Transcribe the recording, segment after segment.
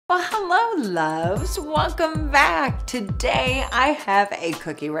Well, hello, loves. Welcome back. Today, I have a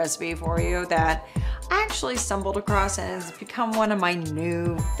cookie recipe for you that I actually stumbled across and has become one of my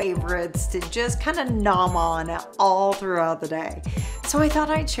new favorites to just kind of nom on all throughout the day. So I thought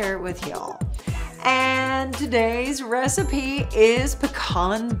I'd share it with y'all. And today's recipe is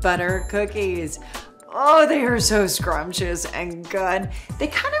pecan butter cookies. Oh, they are so scrumptious and good. They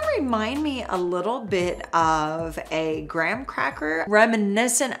kind of remind me a little bit of a graham cracker,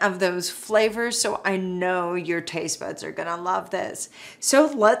 reminiscent of those flavors, so I know your taste buds are gonna love this. So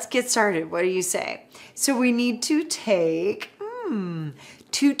let's get started. What do you say? So we need to take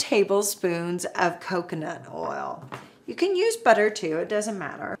 2 tablespoons of coconut oil. You can use butter too, it doesn't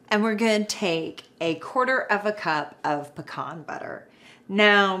matter. And we're gonna take 1/4 cup of pecan butter.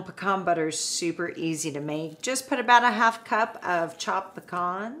 Now, pecan butter is super easy to make. Just put about 1/2 cup of chopped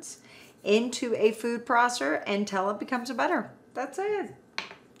pecans into a food processor until it becomes a butter. That's it.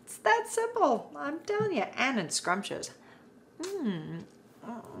 It's that simple, I'm telling you. And it's scrumptious.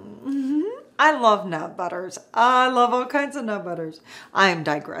 I love nut butters. I love all kinds of nut butters. I'm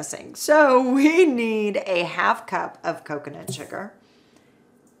digressing. So we need 1/2 cup of coconut sugar.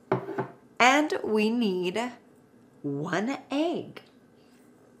 And we need 1 egg.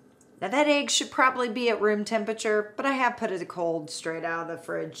 Now that egg should probably be at room temperature, but I have put it cold straight out of the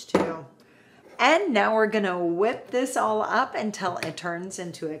fridge too. And now we're gonna whip this all up until it turns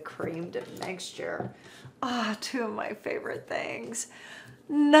into a creamed mixture. Ah, 2 of my favorite things.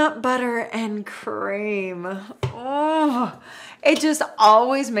 Nut butter and cream. Oh, it just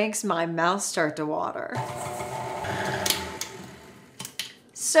always makes my mouth start to water.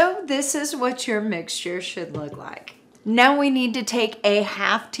 So this is what your mixture should look like. Now we need to take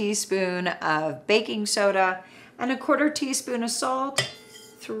 1/2 teaspoon of baking soda and 1/4 teaspoon of salt.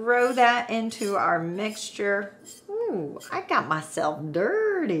 Throw that into our mixture. Ooh, I got myself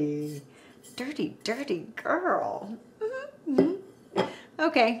dirty. Dirty, dirty girl.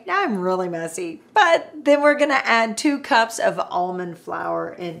 Okay, now I'm really messy. But then we're gonna add 2 cups of almond flour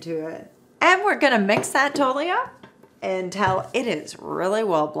into it. And we're gonna mix that totally up until it is really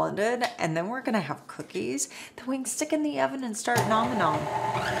well blended, and then we're gonna have cookies that we can stick in the oven and start nomming on.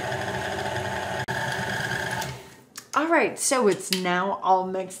 All right, so it's now all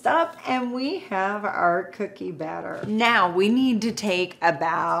mixed up and we have our cookie batter. Now we need to take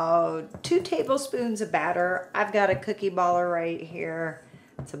about 2 tablespoons of batter. I've got a cookie baller right here.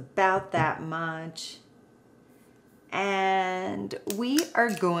 It's about that much. And we are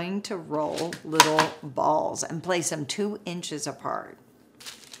going to roll little balls and place them 2 inches apart.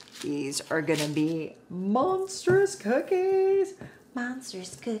 These are gonna be monstrous cookies.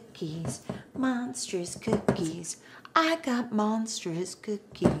 Monstrous cookies, monstrous cookies. I got monstrous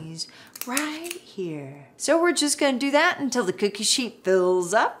cookies right here. So we're just gonna do that until the cookie sheet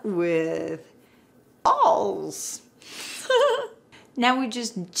fills up with balls. Now we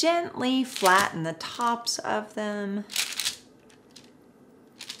just gently flatten the tops of them.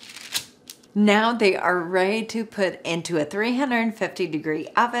 Now they are ready to put into a 350-degree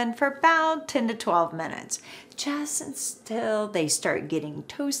oven for about 10 to 12 minutes, just until they start getting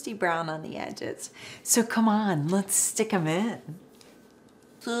toasty brown on the edges. So come on, let's stick them in.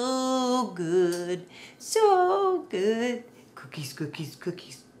 So good, so good. Cookies, cookies,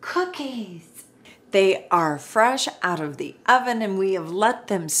 cookies, cookies. They are fresh out of the oven and we have let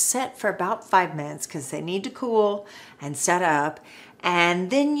them set for about 5 minutes because they need to cool and set up. And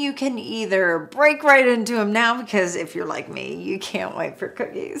then you can either break right into them now, because if you're like me, you can't wait for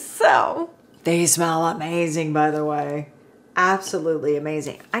cookies. So they smell amazing, by the way. Absolutely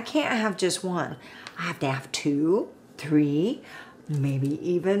amazing. I can't have just 1. I have to have 2, 3, maybe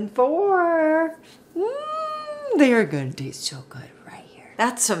even 4. They are going to taste so good.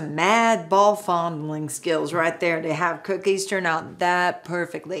 That's some mad ball fondling skills right there to have cookies turn out that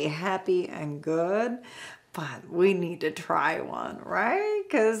perfectly happy and good. But we need to try one, right?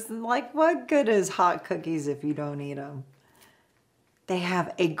 Because like, what good is hot cookies if you don't eat them? They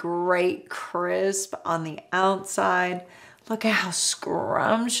have a great crisp on the outside. Look at how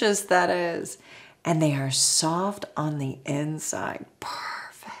scrumptious that is. And they are soft on the inside.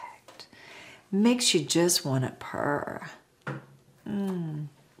 Perfect. Makes you just want to purr.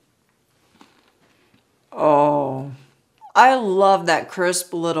 Oh, I love that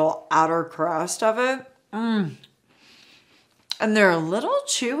crisp little outer crust of it. And they're a little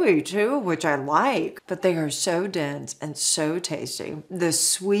chewy too, which I like, but they are so dense and so tasty. The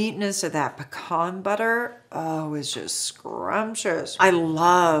sweetness of that pecan butter, oh, is just scrumptious. I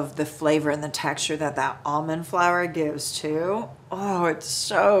love the flavor and the texture that that almond flour gives too. Oh, it's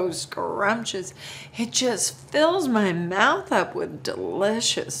so scrumptious. It just fills my mouth up with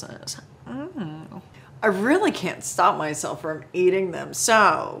deliciousness. I really can't stop myself from eating them,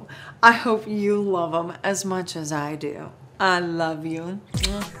 so I hope you love them as much as I do. I love you.